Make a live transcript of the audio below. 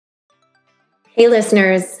Hey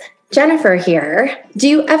listeners, Jennifer here. Do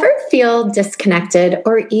you ever feel disconnected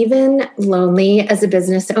or even lonely as a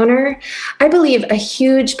business owner? I believe a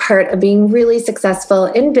huge part of being really successful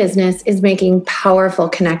in business is making powerful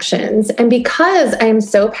connections. And because I am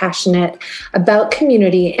so passionate about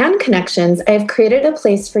community and connections, I have created a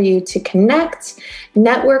place for you to connect,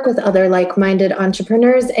 network with other like-minded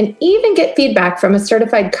entrepreneurs, and even get feedback from a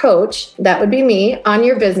certified coach, that would be me, on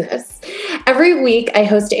your business. Every week, I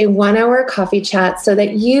host a 1-hour coffee chat so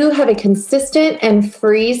that you have a consistent and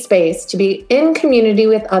free space to be in community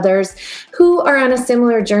with others who are on a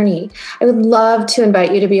similar journey. I would love to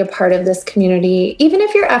invite you to be a part of this community. Even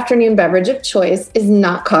if your afternoon beverage of choice is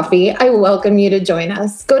not coffee, I welcome you to join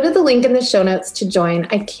us. Go to the link in the show notes to join.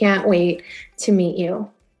 I can't wait to meet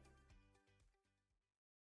you.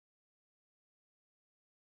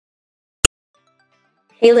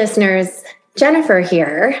 Hey listeners, Jennifer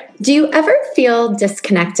here. Do you ever feel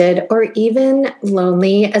disconnected or even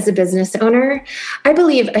lonely as a business owner? I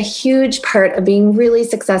believe a huge part of being really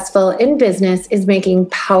successful in business is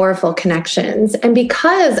making powerful connections. And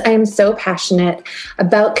because I am so passionate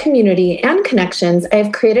about community and connections, I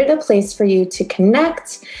have created a place for you to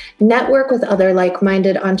connect, network with other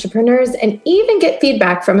like-minded entrepreneurs, and even get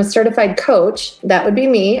feedback from a certified coach, that would be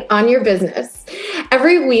me, on your business.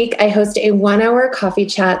 Every week, I host a 1-hour coffee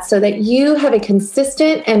chat so that you have a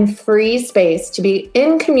consistent and free space to be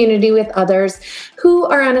in community with others who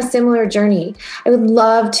are on a similar journey. I would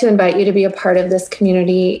love to invite you to be a part of this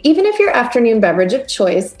community. Even if your afternoon beverage of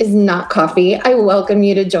choice is not coffee, I welcome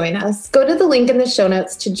you to join us. Go to the link in the show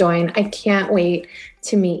notes to join. I can't wait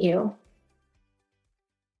to meet you.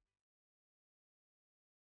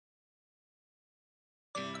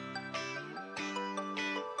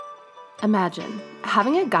 Imagine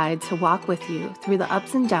having a guide to walk with you through the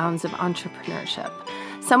ups and downs of entrepreneurship.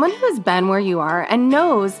 Someone who has been where you are and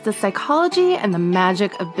knows the psychology and the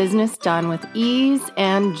magic of business done with ease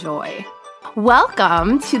and joy.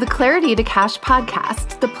 Welcome to the Clarity to Cash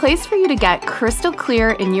podcast, the place for you to get crystal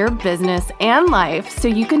clear in your business and life so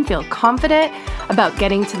you can feel confident about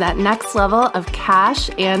getting to that next level of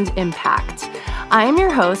cash and impact. I am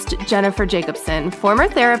your host, Jennifer Jacobson, former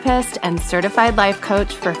therapist and certified life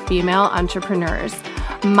coach for female entrepreneurs.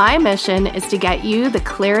 My mission is to get you the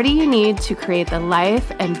clarity you need to create the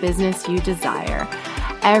life and business you desire.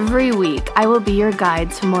 Every week, I will be your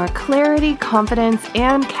guide to more clarity, confidence,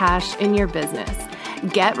 and cash in your business.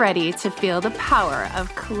 Get ready to feel the power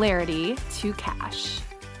of clarity to cash.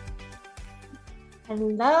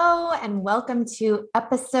 Hello, and welcome to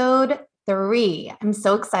episode 3. I'm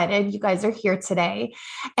so excited you guys are here today.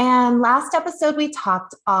 And last episode, we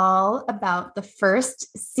talked all about the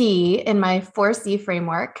first C in my 4C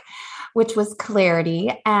framework, which was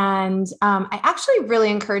clarity. And I actually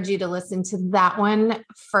really encourage you to listen to that one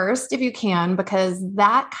first if you can, because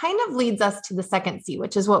that kind of leads us to the second C,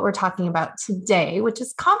 which is what we're talking about today, which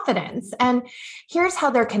is confidence. And here's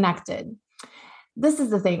how they're connected. This is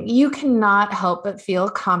the thing. You cannot help but feel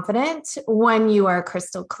confident when you are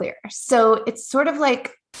crystal clear. So it's sort of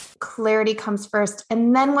like clarity comes first.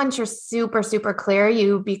 And then once you're super, super clear,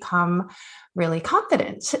 you become really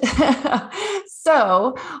confident.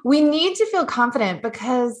 So we need to feel confident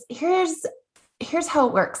because here's how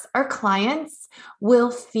it works. Our clients will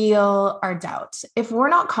feel our doubt. If we're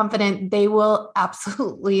not confident, they will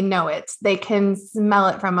absolutely know it. They can smell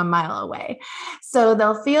it from a mile away. So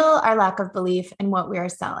they'll feel our lack of belief in what we are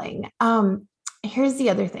selling. Here's the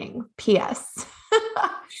other thing, PS.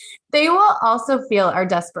 They will also feel our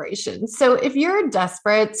desperation. So if you're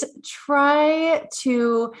desperate, try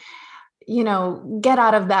to get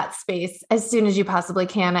out of that space as soon as you possibly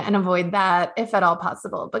can and avoid that if at all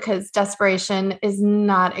possible, because desperation is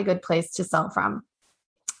not a good place to sell from.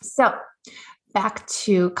 So back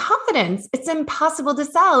to confidence. It's impossible to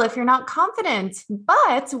sell if you're not confident.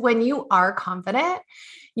 But when you are confident,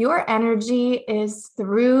 your energy is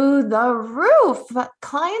through the roof.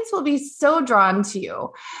 Clients will be so drawn to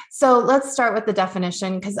you. So let's start with the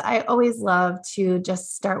definition, because I always love to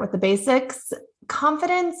just start with the basics.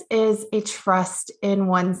 Confidence is a trust in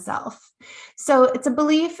oneself. So it's a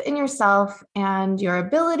belief in yourself and your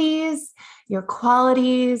abilities, your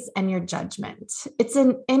qualities, and your judgment. It's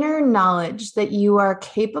an inner knowledge that you are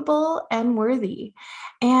capable and worthy.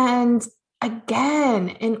 And again,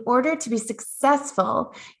 in order to be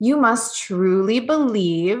successful, you must truly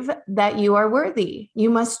believe that you are worthy. You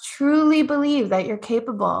must truly believe that you're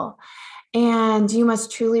capable. And you must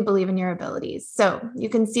truly believe in your abilities. So you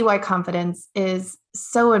can see why confidence is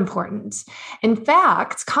so important. In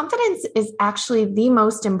fact, confidence is actually the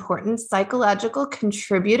most important psychological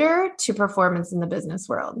contributor to performance in the business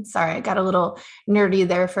world. Sorry, I got a little nerdy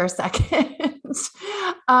there for a second.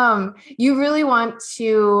 You really want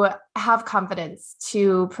to have confidence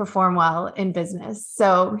to perform well in business.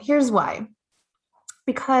 So here's why.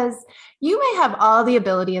 Because you may have all the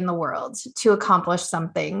ability in the world to accomplish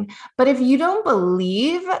something, but if you don't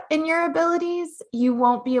believe in your abilities, you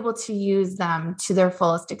won't be able to use them to their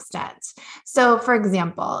fullest extent. So, for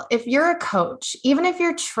example, if you're a coach, even if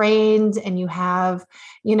you're trained and you have,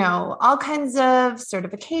 all kinds of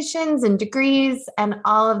certifications and degrees and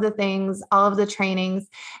all of the things, all of the trainings,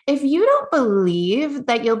 if you don't believe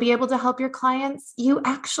that you'll be able to help your clients, you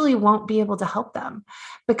actually won't be able to help them,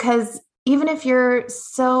 because even if you're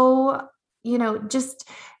so, just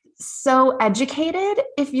so educated,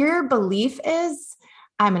 if your belief is,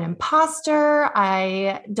 I'm an imposter,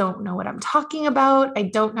 I don't know what I'm talking about, I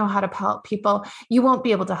don't know how to help people, you won't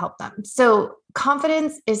be able to help them. So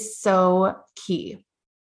confidence is so key.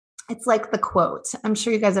 It's like the quote. I'm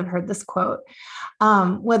sure you guys have heard this quote.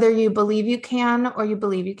 Whether you believe you can or you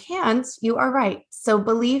believe you can't, you are right. So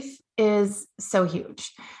belief is so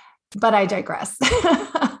huge. But I digress.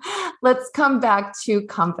 Let's come back to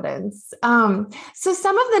confidence. So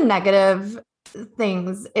some of the negative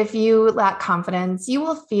things, if you lack confidence, you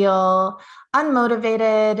will feel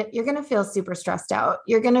unmotivated. You're going to feel super stressed out.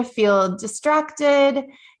 You're going to feel distracted.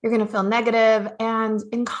 You're going to feel negative. And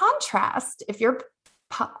in contrast, if you're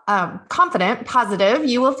confident, positive,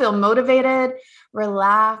 you will feel motivated,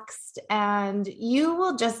 relaxed, and you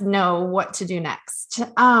will just know what to do next.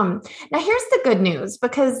 Now, here's the good news,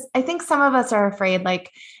 because I think some of us are afraid,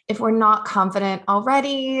 like, if we're not confident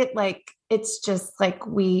already, like, it's just like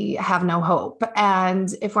we have no hope.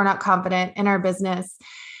 And if we're not confident in our business,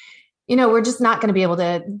 we're just not going to be able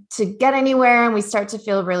to get anywhere, and we start to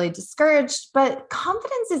feel really discouraged. But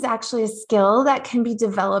confidence is actually a skill that can be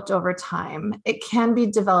developed over time. It can be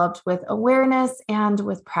developed with awareness and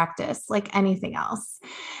with practice, like anything else.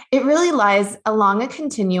 It really lies along a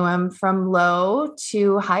continuum from low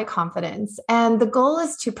to high confidence. And the goal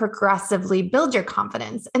is to progressively build your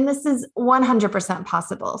confidence. And this is 100%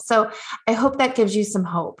 possible. So I hope that gives you some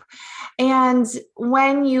hope. And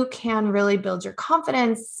when you can really build your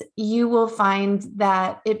confidence, you will find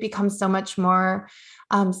that it becomes so much more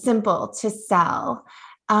simple to sell,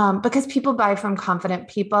 because people buy from confident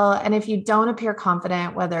people. And if you don't appear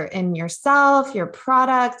confident, whether in yourself, your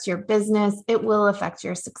product, your business, it will affect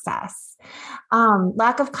your success.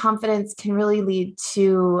 Lack of confidence can really lead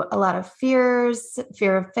to a lot of fears,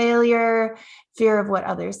 fear of failure, fear of what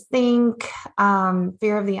others think,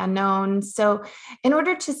 fear of the unknown. So in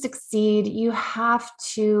order to succeed, you have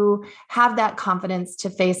to have that confidence to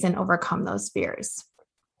face and overcome those fears.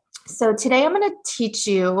 So today I'm going to teach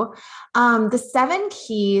you the 7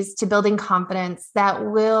 keys to building confidence that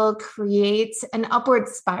will create an upward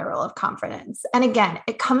spiral of confidence. And again,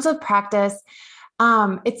 it comes with practice.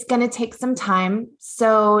 It's going to take some time.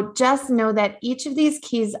 So just know that each of these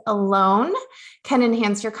keys alone can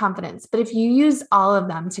enhance your confidence. But if you use all of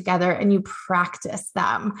them together and you practice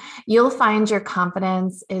them, you'll find your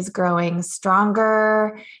confidence is growing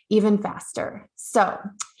stronger, even faster. So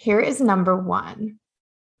here is number 1.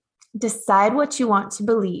 Decide what you want to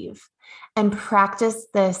believe and practice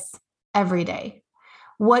this every day.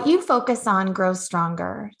 What you focus on grows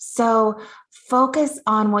stronger. So focus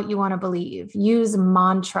on what you want to believe. Use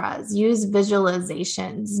mantras, use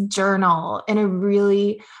visualizations, journal in a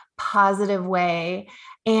really positive way,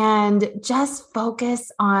 and just focus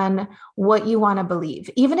on what you want to believe.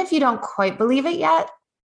 Even if you don't quite believe it yet,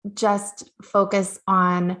 just focus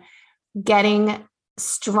on getting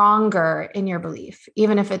stronger in your belief,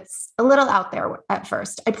 even if it's a little out there at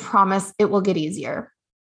first. I promise it will get easier.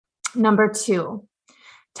 Number 2,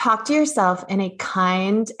 talk to yourself in a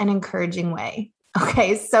kind and encouraging way.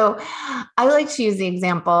 Okay, so I like to use the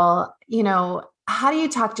example, how do you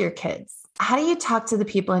talk to your kids? How do you talk to the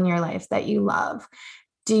people in your life that you love?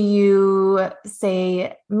 Do you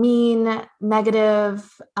say mean, negative,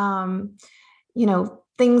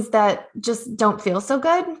 things that just don't feel so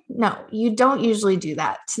good? No, you don't usually do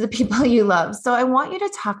that to the people you love. So I want you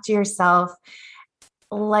to talk to yourself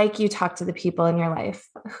like you talk to the people in your life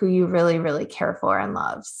who you really, really care for and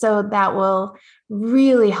love. So that will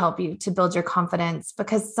really help you to build your confidence,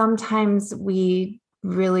 because sometimes we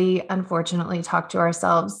really, unfortunately, talk to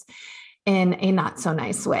ourselves in a not so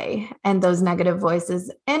nice way. And those negative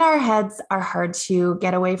voices in our heads are hard to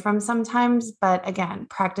get away from sometimes. But again,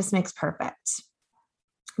 practice makes perfect.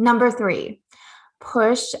 Number 3,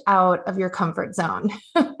 push out of your comfort zone.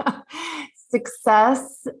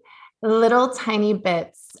 Success little tiny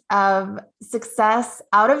bits of success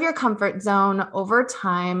out of your comfort zone over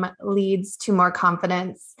time leads to more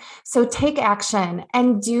confidence. So take action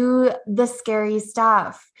and do the scary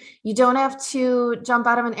stuff. You don't have to jump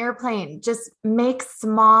out of an airplane. Just make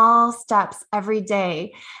small steps every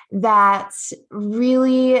day that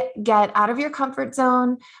really get out of your comfort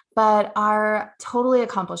zone, but are totally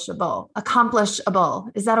accomplishable. Accomplishable.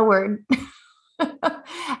 Is that a word?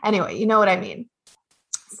 Anyway, you know what I mean.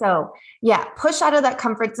 So, yeah, push out of that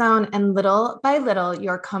comfort zone, and little by little,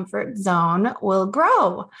 your comfort zone will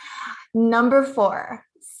grow. Number 4,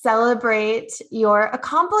 celebrate your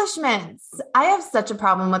accomplishments. I have such a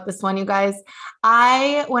problem with this one, you guys.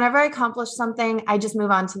 Whenever I accomplish something, I just move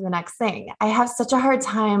on to the next thing. I have such a hard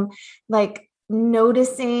time, like,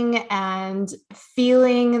 noticing and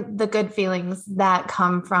feeling the good feelings that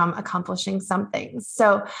come from accomplishing something.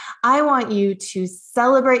 So I want you to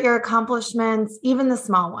celebrate your accomplishments, even the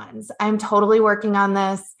small ones. I'm totally working on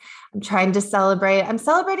this. I'm trying to celebrate. I'm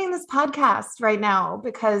celebrating this podcast right now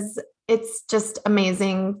because it's just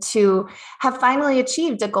amazing to have finally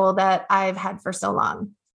achieved a goal that I've had for so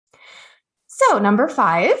long. So number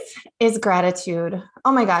 5 is gratitude.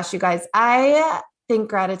 Oh my gosh, you guys, I think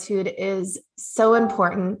gratitude is so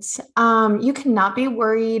important. You cannot be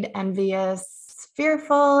worried, envious,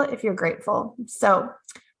 fearful if you're grateful. So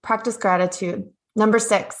practice gratitude. Number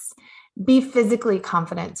 6, be physically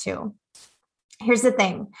confident too. Here's the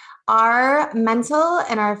thing. Our mental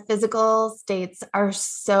and our physical states are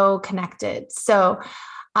so connected. So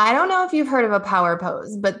I don't know if you've heard of a power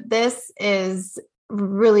pose, but this is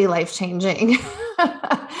really life-changing.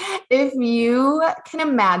 If you can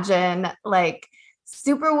imagine like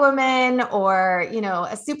Superwoman or,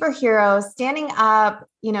 a superhero standing up,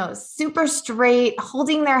 super straight,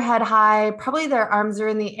 holding their head high, probably their arms are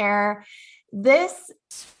in the air. This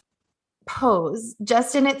pose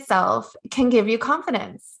just in itself can give you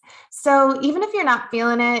confidence. So even if you're not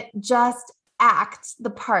feeling it, just act the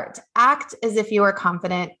part. Act as if you are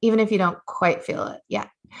confident, even if you don't quite feel it yet.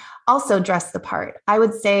 Also dress the part. I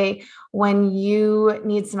would say when you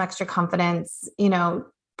need some extra confidence,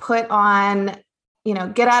 put on,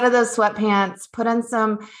 get out of those sweatpants, put on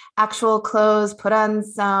some actual clothes, put on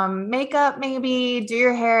some makeup, maybe do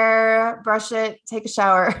your hair, brush it, take a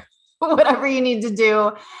shower, whatever you need to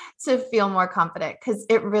do to feel more confident, because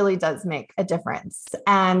it really does make a difference.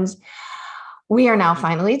 And we are now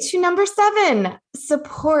finally to number 7,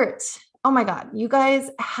 support. Oh my God, you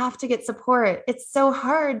guys have to get support. It's so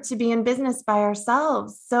hard to be in business by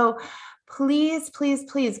ourselves. So please, please,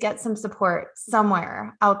 please get some support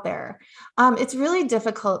somewhere out there. It's really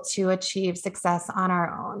difficult to achieve success on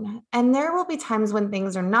our own. And there will be times when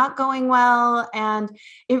things are not going well. And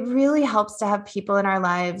it really helps to have people in our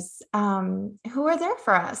lives who are there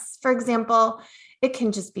for us. For example, it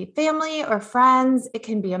can just be family or friends. It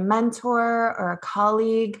can be a mentor or a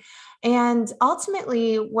colleague. And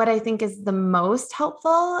ultimately, what I think is the most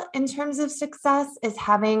helpful in terms of success is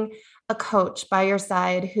having a coach by your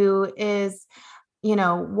side who is,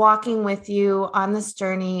 walking with you on this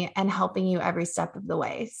journey and helping you every step of the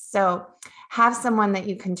way. So have someone that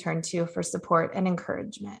you can turn to for support and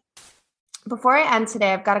encouragement. Before I end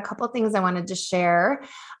today, I've got a couple of things I wanted to share.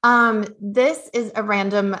 This is a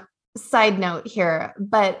random side note here,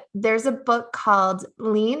 but there's a book called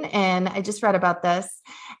Lean In. I just read about this.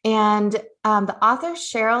 And the author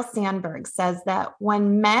Sheryl Sandberg says that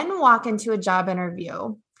when men walk into a job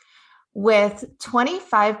interview with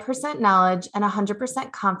 25% knowledge and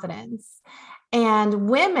 100% confidence, and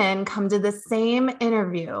women come to the same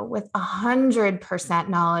interview with 100%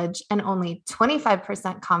 knowledge and only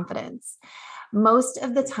 25% confidence, most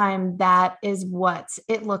of the time, that is what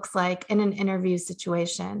it looks like in an interview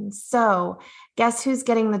situation. So guess who's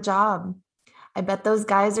getting the job? I bet those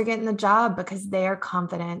guys are getting the job because they are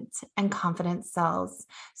confident, and confidence sells.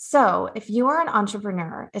 So if you are an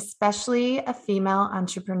entrepreneur, especially a female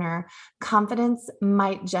entrepreneur, confidence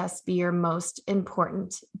might just be your most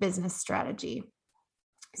important business strategy.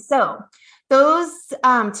 So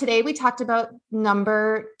today we talked about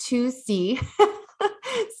number 2C.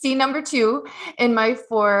 C number 2 in my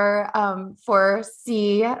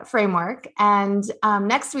 4C framework. And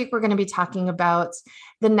next week, we're going to be talking about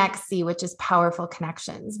the next C, which is powerful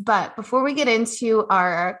connections. But before we get into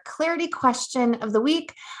our clarity question of the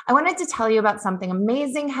week, I wanted to tell you about something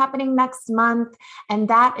amazing happening next month. And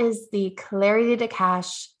that is the Clarity to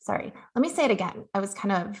Cash. Sorry, let me say it again. I was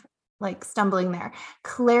kind of stumbling there.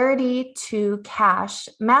 Clarity to Cash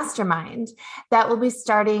Mastermind that will be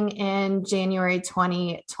starting in January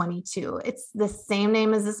 2022. It's the same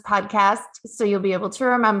name as this podcast, so you'll be able to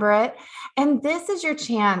remember it. And this is your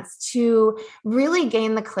chance to really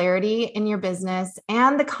gain the clarity in your business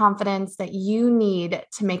and the confidence that you need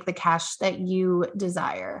to make the cash that you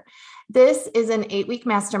desire. This is an 8-week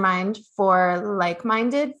mastermind for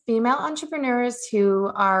like-minded female entrepreneurs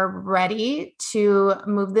who are ready to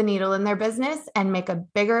move the needle in their business and make a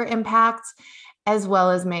bigger impact, as well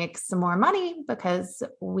as make some more money, because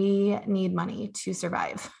we need money to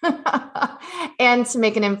survive and to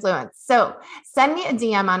make an influence. So send me a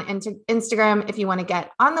DM on Instagram if you want to get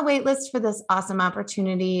on the wait list for this awesome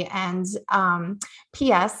opportunity. And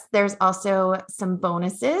P.S., there's also some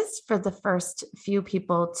bonuses for the first few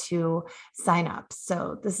people to sign up.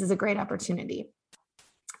 So this is a great opportunity.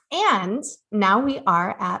 And now we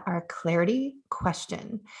are at our clarity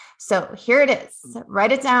question. So here it is.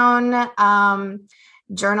 Write it down,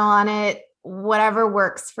 journal on it, whatever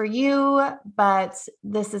works for you. But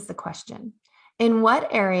this is the question. In what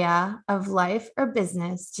area of life or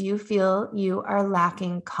business do you feel you are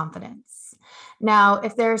lacking confidence? Now,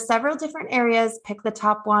 if there are several different areas, pick the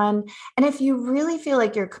top one. And if you really feel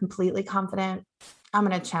like you're completely confident, I'm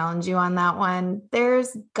going to challenge you on that one.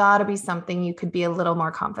 There's got to be something you could be a little more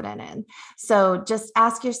confident in. So just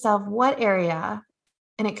ask yourself what area,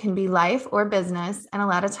 and it can be life or business, and a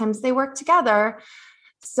lot of times they work together.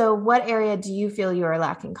 So what area do you feel you are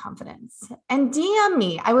lacking confidence? And DM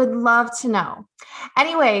me. I would love to know.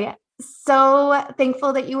 Anyway, so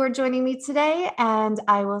thankful that you were joining me today, and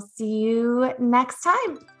I will see you next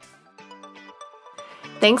time.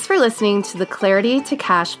 Thanks for listening to the Clarity to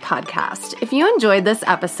Cash podcast. If you enjoyed this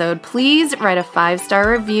episode, please write a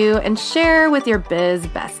 5-star review and share with your biz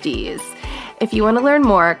besties. If you want to learn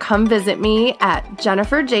more, come visit me at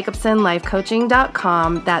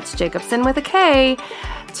jenniferjacobsonlifecoaching.com. That's Jacobson with a K.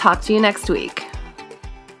 Talk to you next week.